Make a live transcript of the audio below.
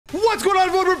What's going on,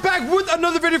 everyone? We're back with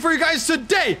another video for you guys.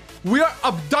 Today, we are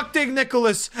abducting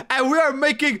Nicholas, and we are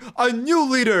making a new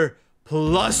leader,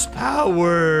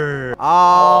 PLUSPOWER.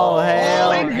 All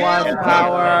hail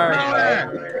PLUSPOWER.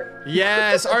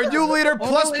 Yes, our new leader,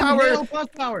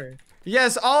 PLUSPOWER.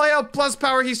 Yes, all hail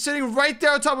PLUSPOWER. He's sitting right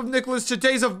there on top of Nicholas.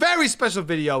 Today's a very special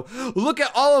video. Look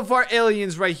at all of our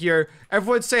aliens right here.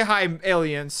 Everyone say hi,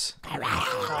 aliens.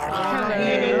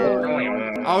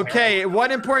 Okay,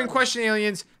 one important question,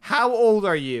 aliens. How old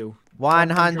are you?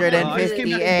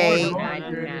 158.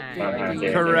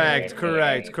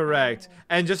 Correct.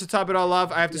 And just to top it all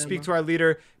off, I have to speak to our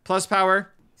leader, PLUSPOWER.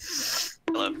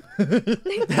 Hello.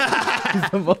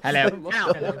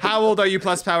 Hello. How old are you,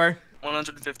 PLUSPOWER?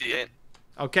 158.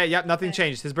 Okay, yep, nothing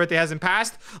changed. His birthday hasn't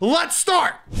passed. Let's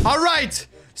start! Alright!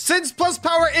 Since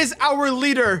PLUSPOWER is our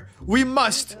leader, we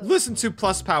must listen to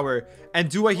PLUSPOWER and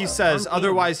do what he says,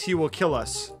 otherwise he will kill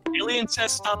us. Alien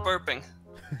says stop burping.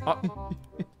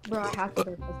 Bro, I have to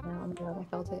burp this now. Oh my god, I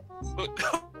felt it.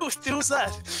 Who was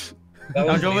that? That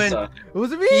was Lisa. It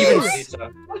was me.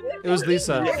 It was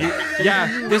Lisa.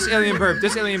 Yeah, this alien burp.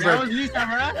 That was Lisa,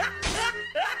 bro.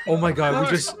 Oh my god,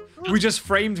 we just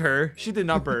framed her. She did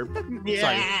not burp.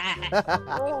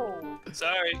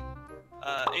 Sorry.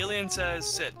 Alien says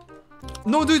sit.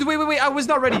 No, dude, wait. I was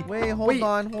not ready. Wait, hold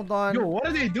on. Yo, what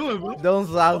are they doing, bro? Don't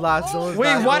last.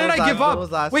 Wait, why did I give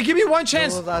up? Wait, give me one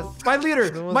chance. My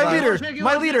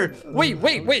leader.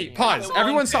 Wait. Pause.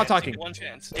 Everyone stop talking. One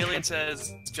chance. Alien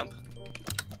says jump.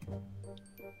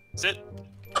 Sit.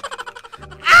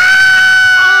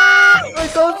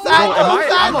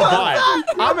 I'm a bot.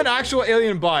 I'm an actual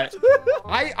alien bot.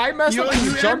 I messed up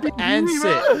and jump and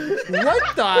sit.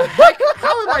 What the heck?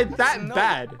 How am I that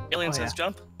bad? Alien says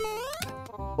jump.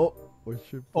 Oh,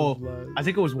 I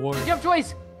think it was war. Jump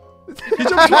twice. He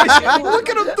jumped twice. Look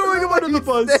at him throwing him under the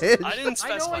bus. I didn't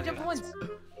specify. I jumped once.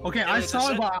 Okay, I saw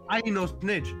it, but I ain't no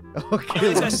snitch. Okay.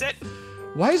 Alien says sit.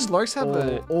 Why does Larks have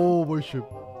a... Oh, worship.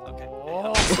 Okay.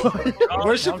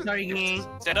 Worship? Sorry, gang.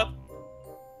 Stand up.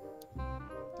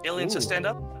 Alien says stand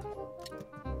up.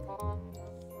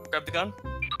 Grab the gun.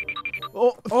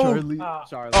 Oh, Charlie.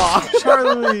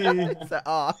 Charlie.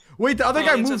 Wait, the other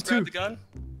guy Alien moved says grab too. the gun.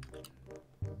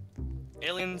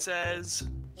 Alien says...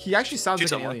 He actually sounds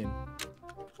Shoot like an someone. alien.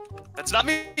 That's not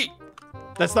me!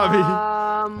 That's not me.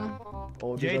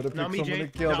 Oh, they Jade, gotta not pick me, someone to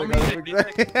Jade. kill. Not They me,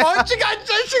 gotta pick Oh,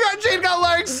 Jade got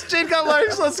Larks. Jade got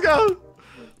Larks. Let's go.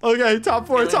 Okay, top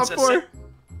four. Alien says sit.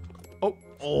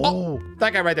 Oh,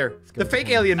 that guy right there. The fake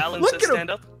alien. Alan Look says at him.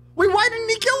 stand up. Wait, why didn't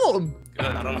he kill him? Good,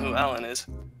 I don't know who Alan is.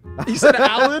 He said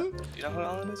Alan. You know who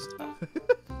Alan is? No.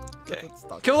 Okay.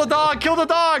 Kill the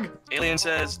dog. Alien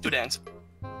says do dance.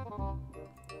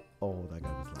 Oh, that guy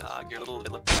was last. Dog, you're a little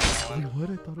bit like Wait, Alan. what?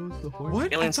 I thought it was the horse.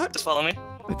 What? Alien says just follow me.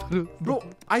 Bro,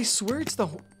 I swear it's the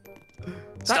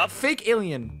that Stop. fake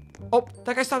alien. Oh,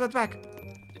 that guy stopped at the back.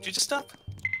 Did you just stop?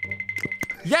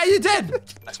 Yeah, you did.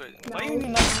 I swear. Why do you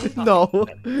mean not? No.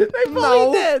 They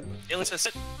fully did. Alien says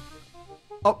sit.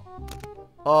 Oh,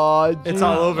 It's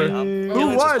all over. Alien Who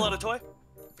says pull won? out a toy.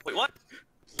 Wait, what?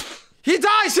 He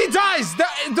dies. The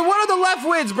one on the left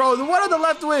wins, bro. The one on the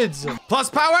left wins.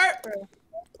 PLUSPOWER.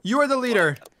 You are the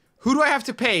leader. Who do I have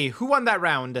to pay? Who won that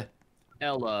round?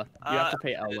 Ella. You have to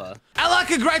pay Ella. Ella,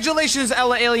 congratulations,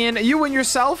 Ella Alien. You win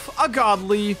yourself a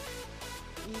godly.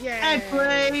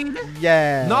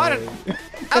 Yeah. Not an...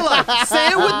 Ella, say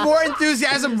it with more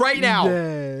enthusiasm right now.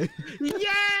 Yeah.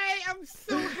 Yay! I'm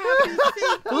so happy.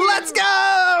 Let's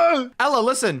go! Ella,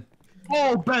 listen.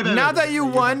 Oh, baby. Now that you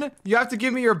won, you have to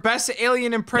give me your best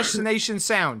alien impersonation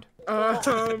sound.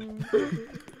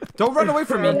 Don't run away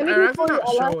from me. Let me do it for you,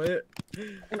 Ella.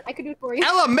 And I could do it for you.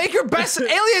 Ella, make your best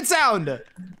alien sound.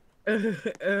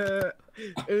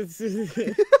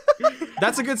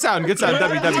 That's a good sound. Good sound.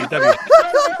 W.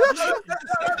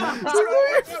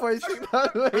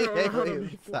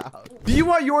 Do you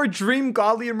want your dream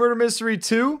godly and murder mystery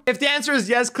too? If the answer is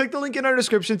yes, click the link in our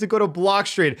description to go to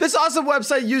Blockstreet. This awesome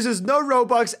website uses no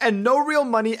Robux and no real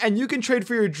money, and you can trade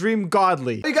for your dream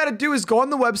godly. All you gotta do is go on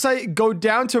the website, go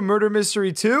down to Murder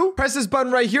Mystery 2, press this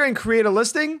button right here and create a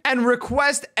listing, and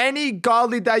request any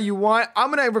godly that you want.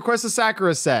 I'm gonna request a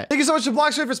Sakura set. Thank you so much to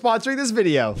Blockstreet for sponsoring this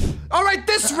video. All right,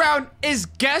 this round is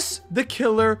Guess the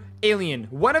Killer Alien.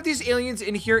 One of these aliens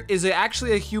in here is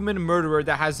actually a human murderer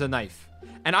that has a knife.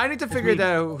 And I need to figure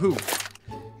that out who.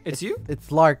 It's you?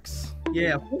 It's Larks.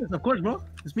 Yeah, of course, bro.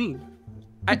 It's me.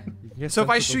 So if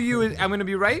I shoot you, I'm gonna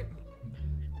be right?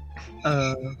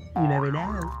 You never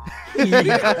know. What do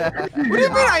you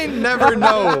mean I never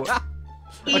know?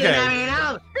 Okay.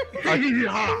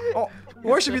 Oh,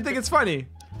 Worship, you think it's funny?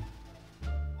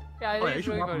 Yeah, Oh, it is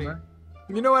really funny.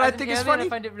 You know what I As an think is alien, funny? I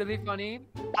find it really funny.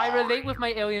 I relate with my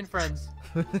alien friends.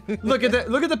 Look at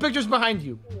the pictures behind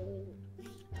you.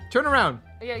 Turn around.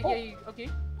 Yeah, okay.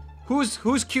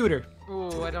 Who's cuter?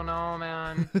 Ooh, I don't know,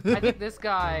 man. I think this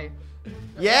guy.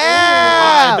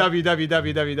 Yeah.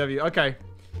 W. Okay.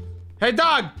 Hey,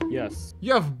 dog. Yes.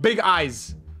 You have big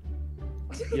eyes.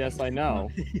 Yes, I know.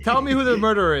 Tell me who the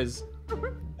murderer is.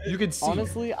 You can see.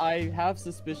 Honestly, I have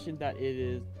suspicion that it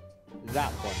is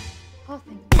that one.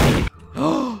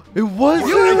 Oh, thank It was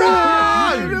You're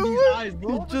wrong.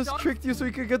 bro. He just tricked you so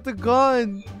he could get the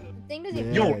gun. The thing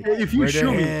doesn't Yo, if you Murder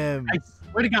shoot me, him. I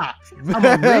swear to God, I'm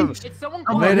a rage. It's someone I'm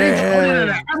called. a rage Murder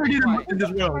that him. I ever did in this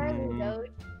world. Though.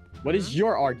 What is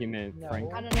your argument,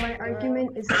 Frank? I don't know. My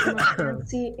argument is I'm a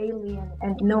fancy alien,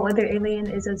 and no other alien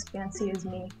is as fancy as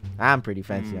me. I'm pretty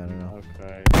fancy. I don't know.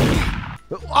 Okay.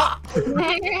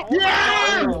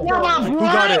 Yeah! Who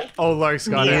got it? Oh, Lark's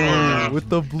got it. With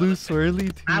the blue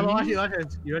swirly teeth. I'm watching.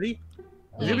 You ready?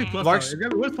 It's gonna be plus Lark's- power. It's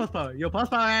gonna be, what's plus power? Yo, plus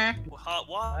power.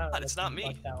 What? It's not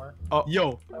me.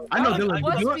 Yo, I know Dylan.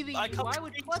 Plus You know be the, I come- why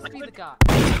would Plus be the guy?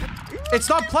 It's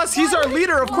not Plus. He's our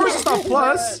leader. Of course it's not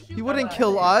Plus. He wouldn't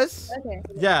kill us. Okay.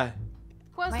 Yeah.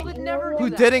 Plus would never do Who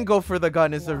that. didn't go for the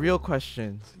gun is the real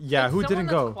question. Yeah, It's who someone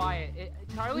didn't that's go? Quiet.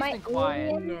 Charlie's My been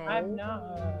quiet. alien. I'm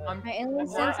not. My alien Or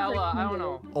sense Ella, I don't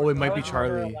know. Oh, it might I be was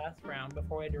murderer Charlie. last round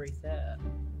before we had to reset.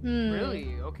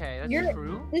 Really? Okay, that's You're-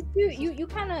 true. This dude, you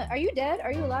kind of. Are you dead?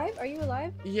 Are you alive? Are you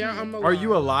alive? Yeah, I'm alive. Are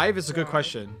you alive? It's a good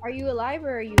question. Are you alive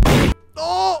or are you?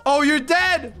 Oh, you're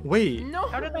dead. Wait. No.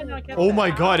 How did I not get Oh that?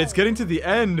 my God, it's getting to the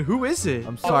end. Who is it?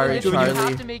 I'm sorry, Joven, You have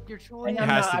Charlie. to make your choice. I'm It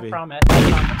has not, to be. I promise.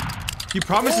 He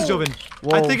promises, Joven.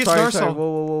 Whoa, I think it's sorry, sorry. Narsil.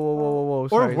 Whoa. Or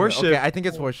sorry. worship. Okay, I think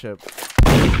it's worship.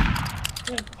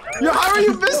 Yo, how are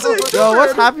you missing? Yo,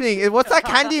 what's happening? What's that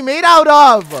candy made out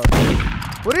of?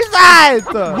 What is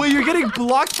that? Wait, you're getting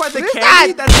blocked by the What is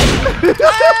candy?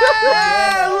 that?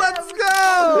 Hey, let's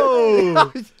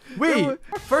go! Wait,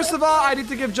 first of all, I need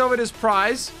to give Joven his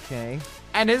prize. Okay.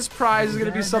 And his prize is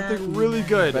gonna be something really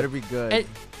good. Better be good. And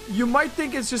you might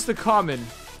think it's just a common,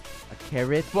 A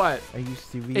carrot? but Are you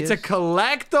serious? it's a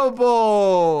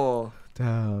collectible.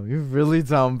 Damn, you really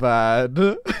sound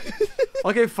bad.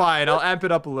 Okay, fine. I'll amp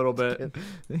it up a little bit.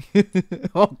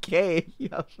 Okay. You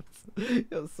have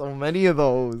so many of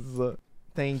those.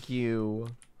 Thank you.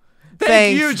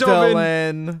 Thank you, Thanks, Joven.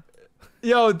 Dylan.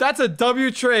 Yo, that's a W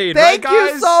trade, Thank right, you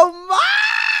guys? so much.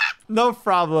 No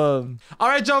problem. All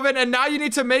right, Joven, and now you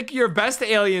need to make your best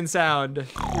alien sound. Yo,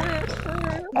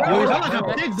 you sound like a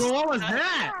pig, bro. What was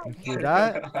that? See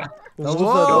that? That was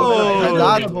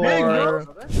Whoa. a predator.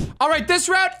 All right, this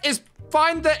route is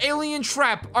find the alien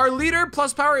trap. Our leader,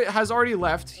 PLUSPOWER, has already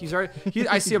left.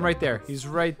 I see him right there. He's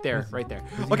right there,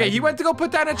 Okay, he went to go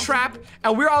put down a trap,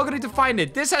 and we're all going to find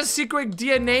it. This has secret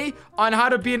DNA on how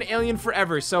to be an alien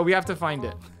forever, so we have to find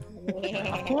it.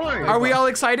 Of course. Are we all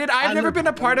excited? I've never been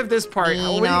a part of this part. What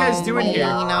are you guys doing here?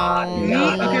 Okay,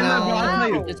 look, bro, I'll tell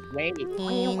you. Just wait.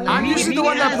 I'm usually the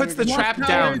one that puts the Plus trap power's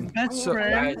down. best So-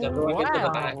 friend. Guys, everyone get to the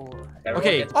back.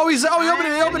 Okay. Oh, he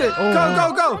opened it.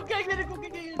 Go.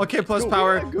 Okay,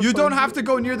 PLUSPOWER. You don't have to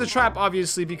go near the trap,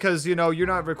 obviously, because, you know, you're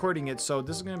not recording it. So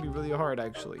this is going to be really hard,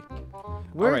 actually.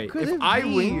 Where All right, could if it I be?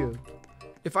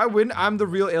 win, I'm the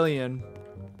real alien.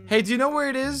 Hey, do you know where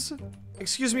it is?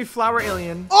 Excuse me, flower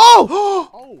alien. Oh!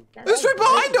 Oh, It's right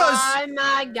behind us. Oh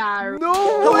my god.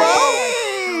 No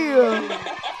way!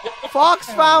 Fox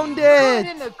found it!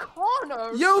 In the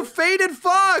corner. Yo, Faded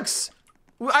Fox.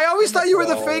 I always thought you were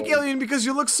the fake alien because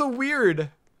you look so weird.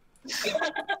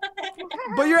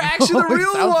 But you're actually the Oh, it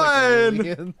real sounds like an one.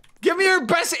 alien. Give me your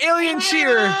best alien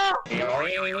cheer.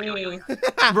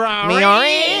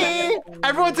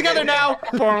 Everyone together now.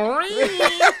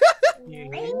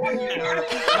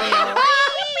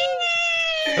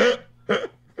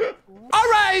 All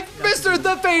right, Mr.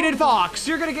 The Faded Fox,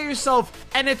 you're gonna get yourself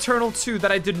an Eternal 2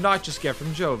 that I did not just get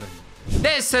from Joven.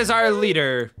 This is our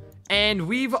leader, and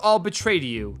we've all betrayed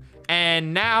you.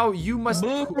 And now you must...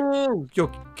 Boo. Yo,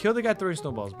 kill the guy throwing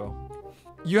snowballs, bro.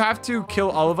 You have to kill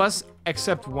all of us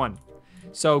except one.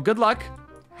 So good luck,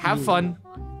 have fun,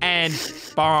 and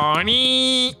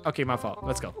Barney. Okay, my fault.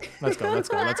 Let's go.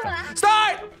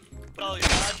 Start! Oh, you're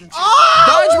dodging.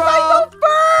 Dodgeball!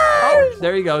 Oh,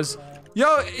 there he goes.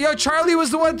 Yo, Charlie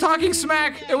was the one talking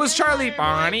smack. It was Charlie.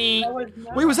 Barney.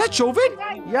 Wait, was that Joven?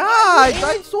 Yeah, I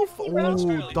died so far.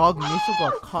 Oh, dog Missile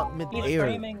got caught mid-air.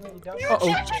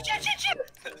 Uh-oh.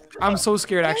 I'm so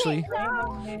scared, actually.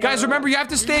 Guys, remember, you have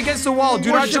to stay against the wall.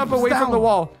 Do not Worship jump is away from down. the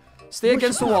wall. Stay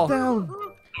against the wall. Down.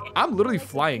 I'm literally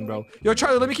flying, bro. Yo,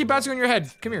 Charlie, let me keep bouncing on your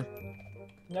head. Come here.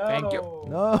 No. Thank you.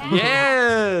 No.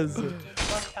 Yes.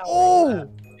 Oh!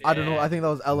 I don't know. I think that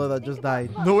was Ella that just died.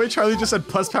 No way, Charlie just said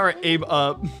plus power, aim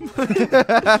up.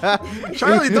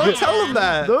 Charlie, don't tell him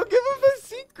that. Don't give him the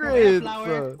secret.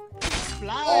 Flower.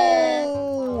 Flower.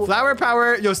 Oh. Flower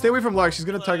power. Yo, stay away from Larks. She's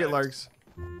gonna target Larks.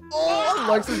 Oh,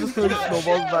 Larks is just throwing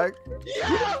snowballs back.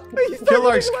 Kill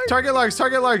Larks. Target Larks.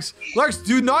 Target Larks. Larks,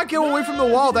 do not get away from the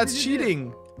wall. That's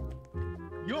cheating.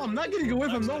 Yo, I'm not getting away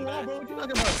from no wall, bro. What you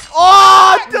talking about?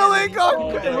 Oh, Dylan,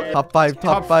 go. Top 5,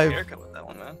 top 5. Haircut with that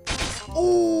one, man.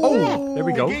 Oh, there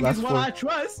we go. Gang Last is what four. I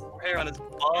trust. Hair on his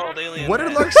bald alien. What did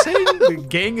man. Larks say? The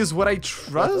gang is what I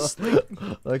trust.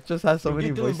 Larks just has so many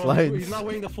Look at voice Dylan, bro. He's lines. not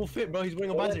wearing the full fit, bro. He's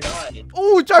wearing a budget.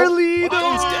 Oh, Charlie.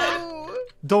 Oh, he's no.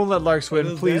 Don't let Larks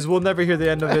win, please. We'll never hear the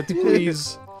end of it,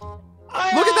 please.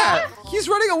 Look at that. He's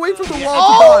running away from the wall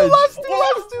Oh, to dodge.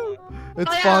 last two.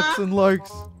 It's Fox and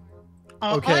Larks.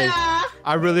 Okay.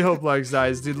 I really hope Larks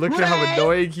dies, dude. Look at how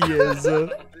annoying he is.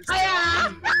 Look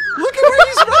at where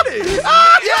he's running.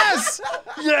 Yes!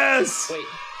 Yes!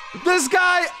 This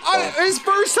guy, his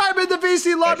first time in the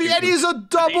VC lobby, and he's a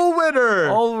double winner.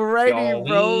 Alrighty,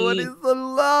 bro. What is the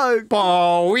luck?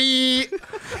 Bowie.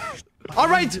 All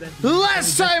right,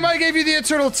 last time I gave you the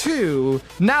Eternal 2.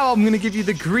 Now I'm gonna give you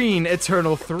the green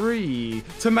Eternal 3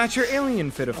 to match your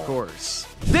alien fit, of course.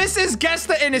 This is Guess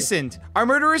the Innocent. Our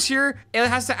murderers here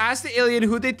has to ask the alien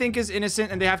who they think is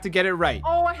innocent, and they have to get it right.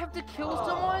 Oh, I have to kill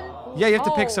someone? Yeah, you have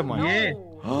to pick someone. No. Yeah.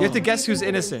 You have to guess who's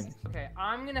innocent. Okay,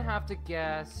 I'm gonna have to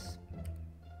guess.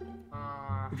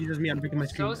 If he does me, I'm breaking my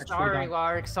screen. So sorry,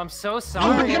 Larks. I'm so I'm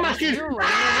sorry. breaking my screen.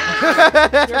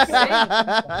 You're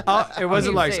safe. Oh, it wasn't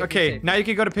Okay, Larks. safe, Okay, safe. now you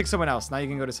can go to pick someone else. Now you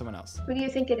can go to someone else. Who do you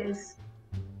think it is?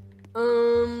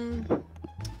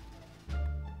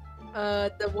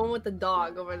 The one with the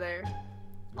dog over there.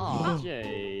 Oh,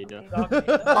 Jade.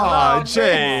 Aw,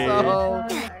 Jay. So-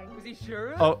 Is he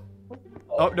sure? Oh.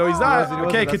 Oh, no, he's not.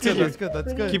 Okay, That's continue. Good, that's good.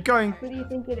 That's good. Keep going. Who do you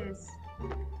think it is?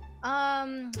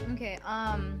 Okay.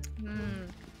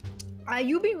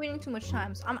 You've been reading too much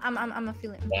times. I'm a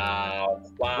feeling. Wow.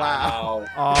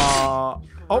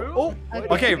 Oh.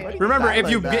 Okay, remember, if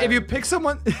you pick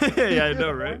someone. Yeah, I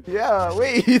know, right? Yeah,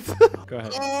 wait. Go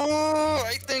ahead. Oh,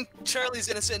 I think Charlie's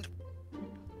innocent.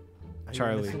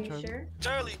 Charlie. Are you sure?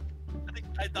 Charlie.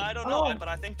 I don't know, but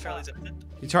I think Charlie's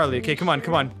innocent. Charlie, okay, come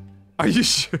on. Are you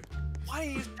sure? Why are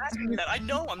you asking me that? I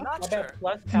know, I'm not sure.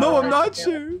 No, I'm not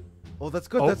sure. Oh, that's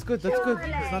good. Oh. That's good. That's good.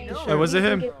 It's not the Wait, show. was it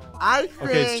him? I think.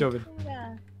 Okay, it's Joven.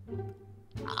 Yeah.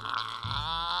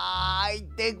 I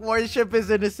think Worship is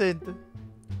innocent.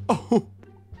 Oh,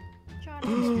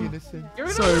 He's innocent.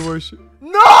 sorry, Worship.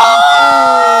 No!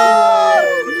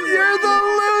 You're the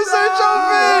loser,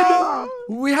 Joven!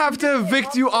 We have to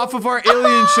evict you off of our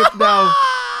alien ship now.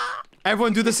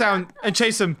 Everyone do the sound and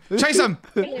chase him. Chase him!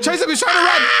 Chase him! He's trying to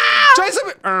run! Chase him!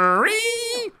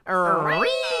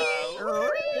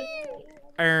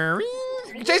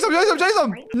 Chase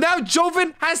him! Now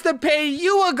Joven has to pay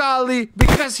you a golly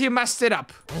because he messed it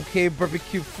up. Okay,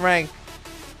 Barbecue Frank.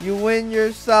 You win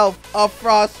yourself a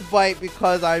frostbite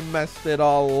because I messed it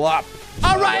all up.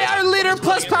 All right, our leader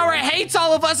Plus Power hates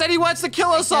all of us and he wants to kill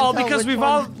us all because we've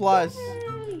all plus.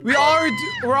 we're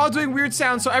all doing weird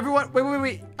sounds. So everyone,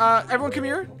 wait. Everyone, come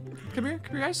here,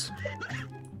 guys.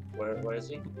 Where is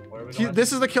he? Where are we going?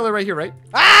 This is the killer right here, right?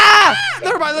 Ah!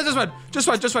 Never mind. Let's just run.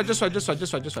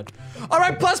 All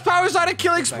right, Plus Power's on a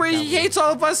killing spree. He hates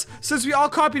all of us since we all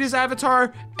copied his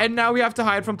avatar, and now we have to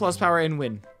hide from Plus Power and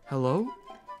win. Hello?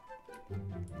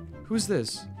 Who's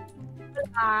this?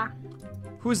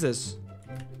 Who's this?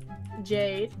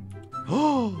 Jade.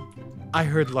 Oh, I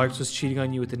heard Larks was cheating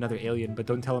on you with another alien, but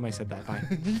don't tell him I said that.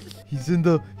 Fine. He's in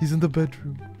the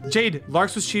bedroom. Jade,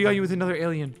 Larks was cheating on you with another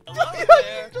alien. Hello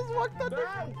there. Just walked under.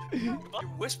 You're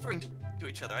whispering to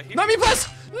each other. I hear Not me, Plus!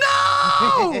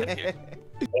 No! Wait,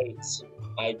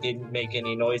 I didn't make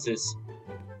any noises.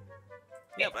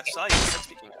 Yeah, but I saw you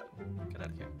speaking out. Get out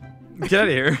of here. Get out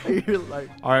of here. You're like,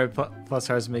 All right, Plus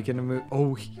Power's making a move.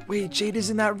 Oh, wait, Jade is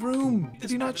in that room. Did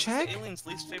This you map not is check? the alien's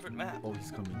least favorite map. oh,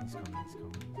 he's coming.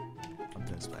 I'm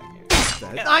dead.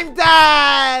 Back here. I'm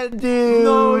dead, dude.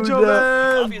 No,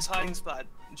 Joven. Obvious hiding spot.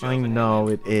 I know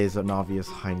it is an obvious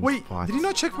hiding Wait, spot. did he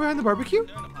not check behind the barbecue?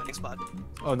 They're in a hiding spot.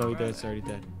 Oh no, he did. It's already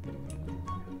dead.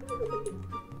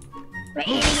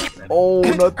 Oh,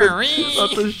 not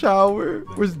the shower.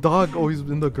 Where's dog? Oh, he's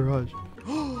in the garage.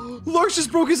 Lars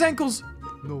just broke his ankles.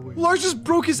 No way. Lars just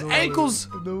broke his ankles.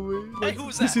 No way. Hey,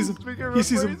 who's He that? sees him. He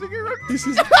sees him. He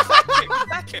sees him.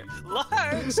 Back here.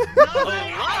 Lars!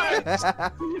 Lars! Hey,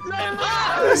 Lars!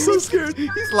 I'm so scared.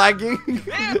 He's lagging.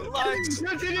 Man, Lars!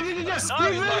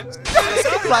 Sorry, Lars.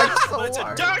 He's lagging so But it's a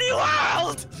hard. dirty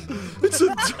world! It's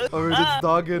a Alright, it's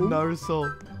dog and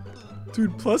Naruto.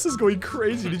 Dude, Plus is going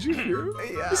crazy. Did you hear him?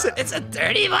 Yeah. He said, it's a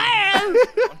dirty man.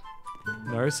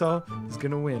 Narsal is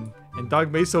gonna win. And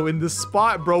Dog Meso in this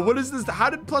spot, bro. What is this? How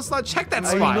did Plus not check that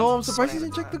spot? I know, I'm surprised he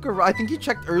didn't check the garage. I think he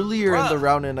checked earlier in the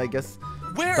round, and I guess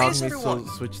Where Dog is everyone?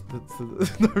 Meso switched to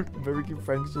the American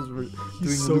Frank's just doing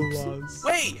He's so loops. lost.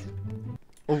 Wait!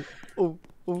 Oh.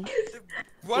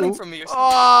 Running from me or something.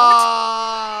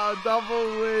 Ah,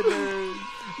 double winners.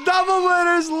 Double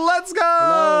winners, let's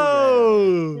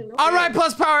go! All right,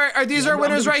 Plus Power. These are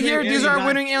winners right here. These are our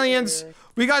winning aliens.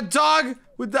 We got Dog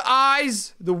with the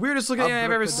eyes, the weirdest looking alien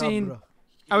I've ever seen.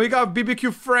 And we got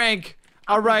BBQ Frank.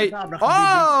 All right.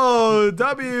 Oh,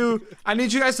 W. I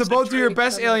need you guys to both do your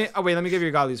best alien. Oh, wait, let me give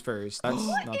you godlies first. That's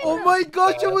not Oh my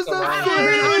gosh, it was that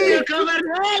fake.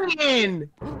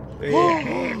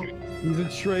 He's a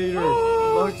traitor.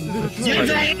 Yes,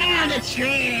 I am the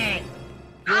traitor.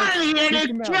 I'm here to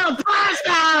kill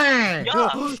PLUSPOWER.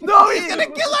 Yeah. No, he's gonna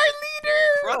kill our leader.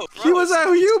 Bro, He was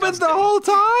a human the whole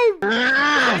time.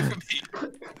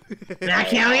 Not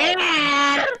killing it.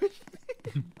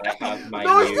 I have my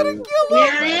No, he's gonna new- kill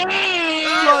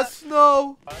us. Plus,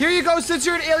 no. Here you go. Since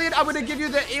you're an alien, I'm gonna give you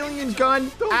the alien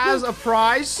gun as a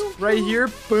prize right here.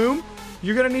 Boom.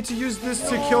 You're gonna need to use this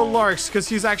to kill Larks because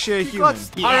he's actually a human.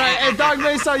 All right, and Dog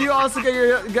Mesa, you also get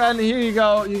your gun. Here you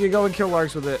go. You can go and kill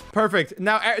Larks with it. Perfect.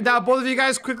 Now, both of you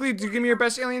guys, quickly, do you give me your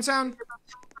best alien sound?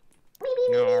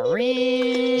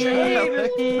 Very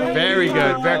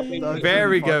good.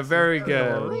 Very good. Very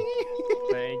good.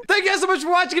 Thank you guys so much for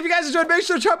watching. If you guys enjoyed, make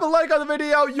sure to drop a like on the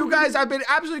video. You guys have been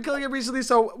absolutely killing it recently,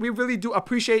 so we really do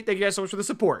appreciate. Thank you guys so much for the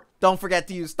support. Don't forget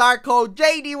to use star code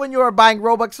JD when you are buying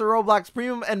Robux or Roblox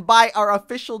Premium and buy our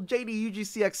official JD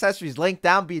UGC accessories. Link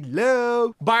down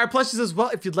below. Buy our plushies as well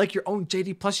if you'd like your own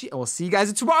JD plushie. And we'll see you guys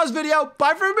in tomorrow's video.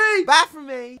 Bye from me. Bye from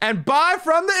me. And bye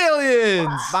from the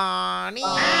aliens. Bonnie.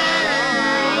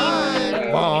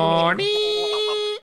 Bonnie.